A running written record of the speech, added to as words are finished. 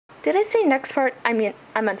Did I say next part? I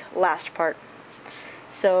meant last part.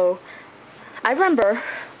 So, I remember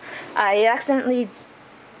I accidentally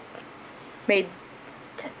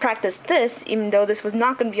practiced this, even though this was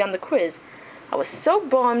not going to be on the quiz. I was so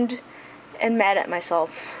bummed and mad at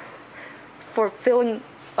myself for filling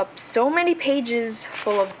up so many pages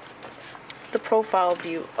full of the profile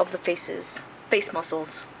view of the face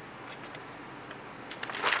muscles.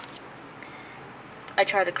 I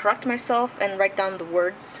try to correct myself and write down the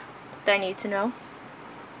words that I need to know.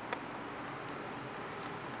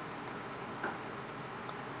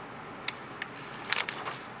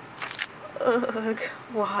 Ugh,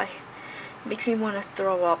 why? It makes me want to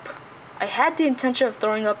throw up. I had the intention of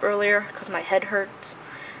throwing up earlier because my head hurts,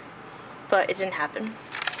 but it didn't happen.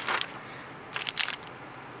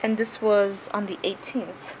 And this was on the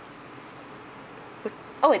 18th.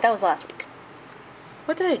 Oh wait, that was last week.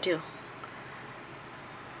 What did I do?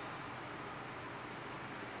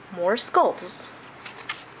 More skulls.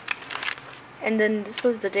 And then this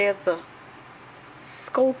was the day of the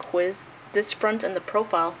skull quiz. This front and the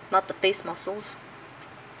profile, not the face muscles.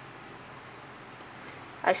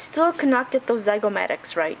 I still cannot get those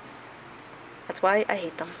zygomatics right. That's why I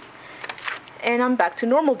hate them. And I'm back to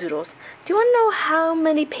normal doodles. Do you want to know how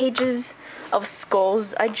many pages of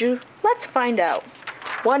skulls I drew? Let's find out.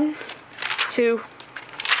 1, 2,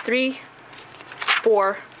 3,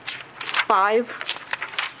 4, 5,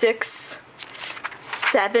 6,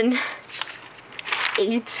 7,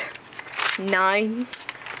 8, 9,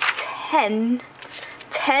 10.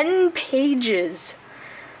 10 pages.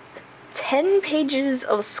 10 pages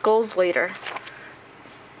of skulls later.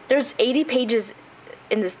 There's 80 pages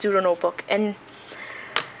in this doodle notebook, and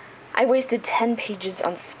I wasted 10 pages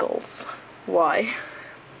on skulls. Why?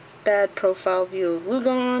 Bad profile view of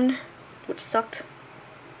Lugon, which sucked.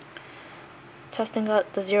 Testing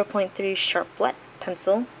out the 0.3 Sharplet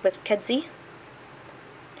pencil with Kedzie.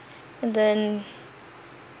 And then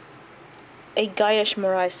a guyish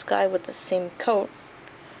Mirai Sky with the same coat.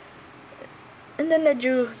 And then I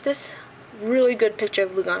drew this really good picture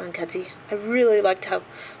of Lugon and Kedzie. I really liked how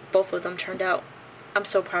both of them turned out. I'm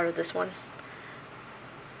so proud of this one.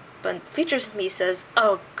 But Features Me says,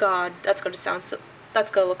 "Oh God, that's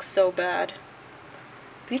gonna look so bad."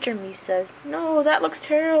 Feature Me says, "No, that looks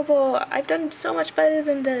terrible. I've done so much better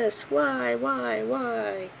than this. Why?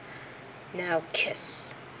 Now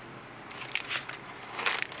kiss."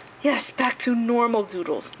 Yes, back to normal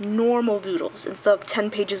doodles. Normal doodles instead of 10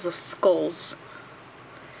 pages of skulls.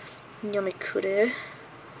 Yamikure.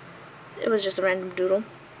 It was just a random doodle.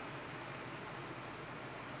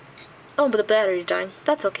 Oh, but the battery's dying.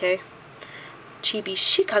 That's okay. Chibi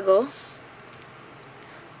Chicago.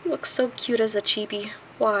 Looks so cute as a chibi.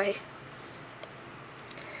 Why?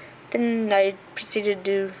 Then I proceeded to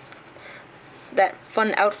do that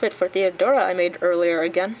fun outfit for Theodora I made earlier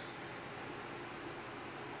again.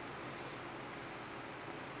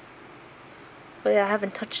 But yeah, I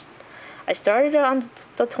haven't touched. I started it on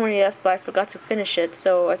the 20th, but I forgot to finish it,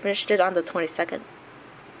 so I finished it on the 22nd.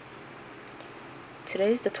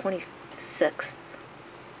 Today's the 26th.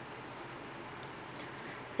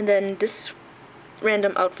 And then this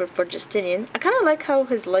random outfit for Justinian. I kind of like how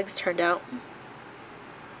his legs turned out.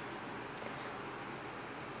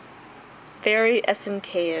 Very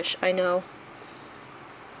SNK-ish, I know.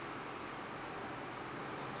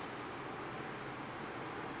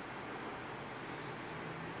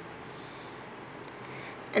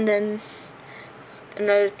 And then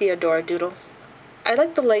another Theodora doodle. I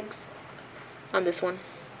like the legs on this one,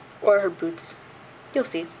 or her boots. You'll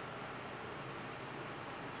see.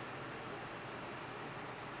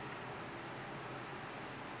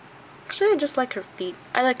 Actually, I just like her feet.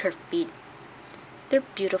 I like her feet. They're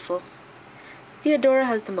beautiful. Theodora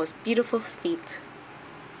has the most beautiful feet.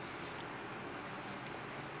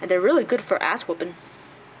 And they're really good for ass whooping.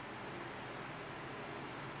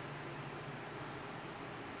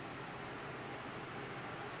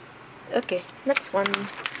 Okay, next one.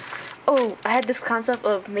 Oh, I had this concept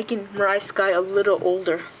of making Mirai Sky a little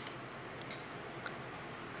older.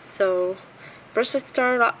 So, first it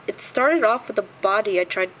started off with a body I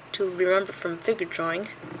tried to remember from figure drawing.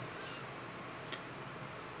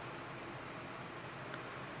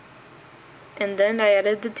 And then I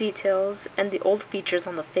added the details and the old features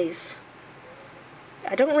on the face.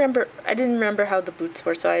 I didn't remember how the boots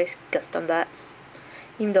were, so I guessed on that.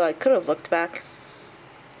 Even though I could have looked back.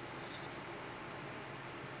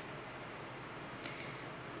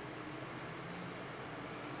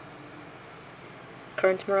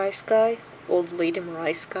 Current Mirai Sky, old lady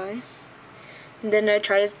Mirai Sky. And then I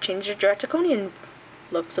tried to change the Draconian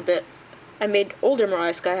looks a bit. I made older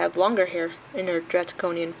Mariah Sky have longer hair in her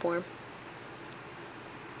draconian form.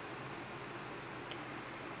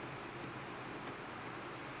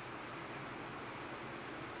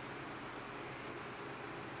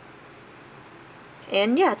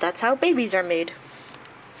 And yeah, that's how babies are made.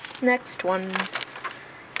 Next one.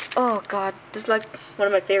 Oh god, this is like one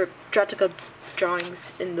of my favorite Dratica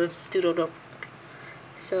drawings in the Doodle book.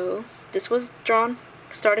 So, this was drawn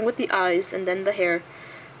starting with the eyes, and then the hair,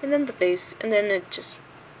 and then the face, and then it just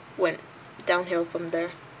went downhill from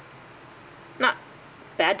there. Not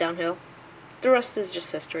bad downhill. The rest is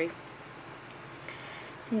just history.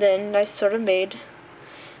 And then I sort of made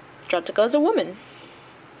Dratica as a woman.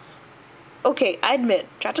 Okay, I admit,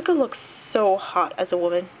 Dratica looks so hot as a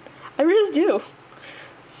woman. I really do.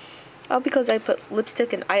 All because I put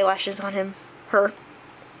lipstick and eyelashes on him. Her.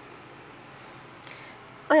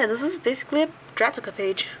 Oh yeah, this is basically a Dratica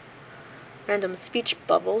page. Random speech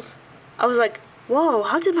bubbles. I was like, whoa,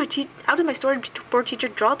 how did my storyboard teacher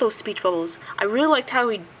draw those speech bubbles? I really liked how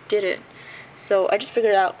he did it. So I just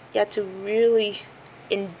figured out you had to really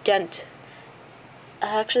indent.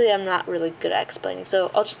 Actually, I'm not really good at explaining, so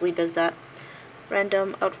I'll just leave it as that.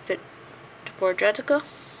 Random outfit for Dratica.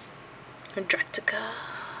 Dratica.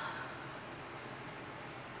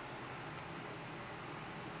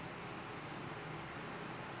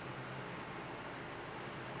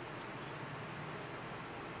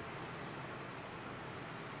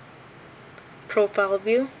 Profile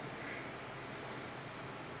view.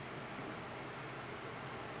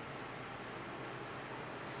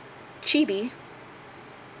 Chibi.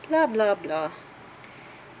 Blah blah blah.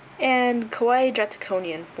 And kawaii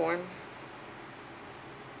Draconian form.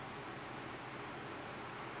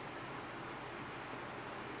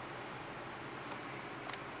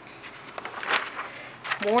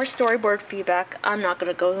 More storyboard feedback. I'm not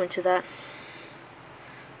gonna go into that.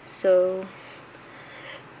 So,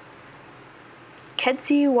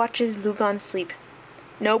 Kedzie watches Lugon sleep.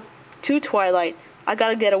 Nope, too Twilight. I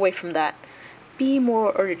gotta get away from that. Be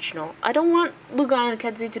more original. I don't want Lugon and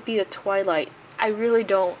Kedzie to be a Twilight. I really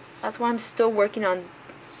don't. That's why I'm still working on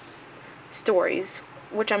stories,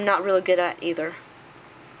 which I'm not really good at either.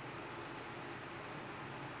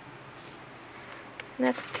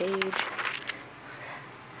 Next page.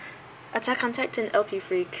 Attack on Titan LP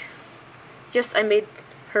Freak. Yes, I made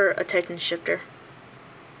her a Titan shifter.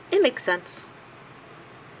 It makes sense.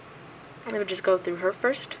 I'm gonna just go through her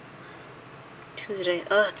first. Tuesday.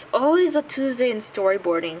 It's always a Tuesday in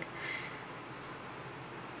storyboarding.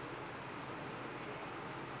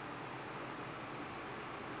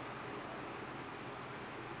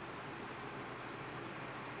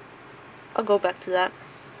 I'll go back to that.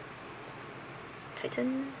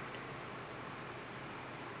 Titan.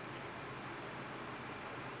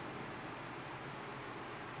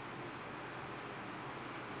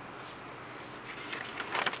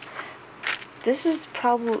 This is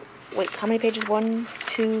probably, wait, how many pages? 1,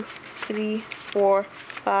 2, 3, 4,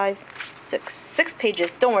 5, 6. 6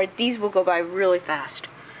 pages. Don't worry, these will go by really fast.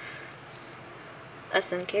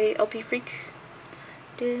 SNK LP Freak.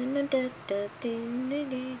 3D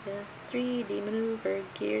maneuver,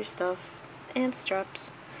 gear stuff, and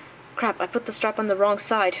straps. Crap, I put the strap on the wrong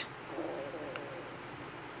side.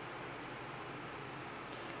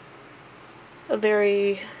 A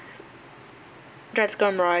very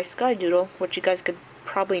Dratica Mariah Sky doodle, which you guys could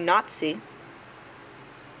probably not see.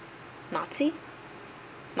 Nazi?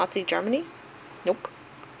 Nazi Germany? Nope.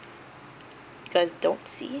 You guys don't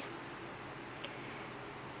see.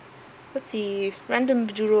 Let's see. Random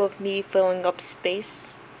doodle of me filling up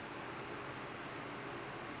space.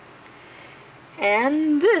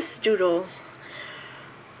 And this doodle.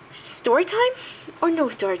 Story time? Or no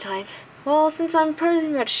story time? Well, since I'm pretty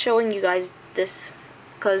much showing you guys this,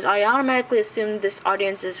 because I automatically assumed this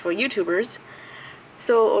audience is for YouTubers.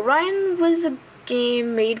 So Orion was a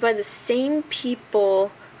game made by the same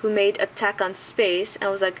people who made Attack on Space, and I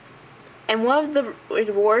was like, and one of the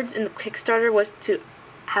rewards in the Kickstarter was to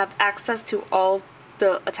have access to all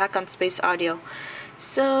the Attack on Space audio.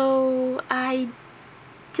 So I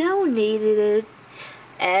donated it,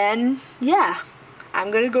 and yeah,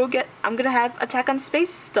 I'm gonna have Attack on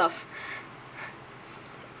Space stuff.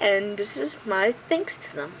 And this is my thanks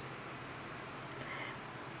to them.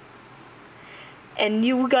 And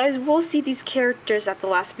you guys will see these characters at the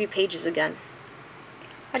last few pages again.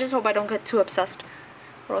 I just hope I don't get too obsessed,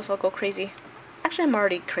 or else I'll go crazy. Actually, I'm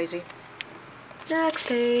already crazy. Next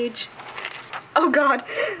page. Oh god,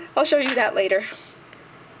 I'll show you that later.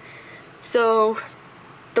 So,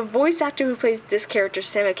 the voice actor who plays this character,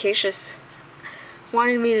 Sam Acacius,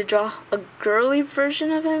 wanted me to draw a girly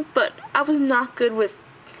version of him, but I was not good with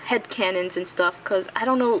headcanons and stuff, because I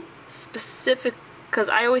don't know specific, because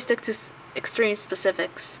I always stick to extreme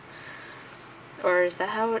specifics. Or is that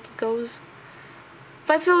how it goes?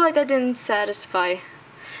 But I feel like I didn't satisfy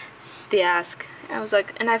the ask. I was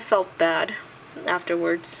like, and I felt bad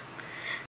afterwards.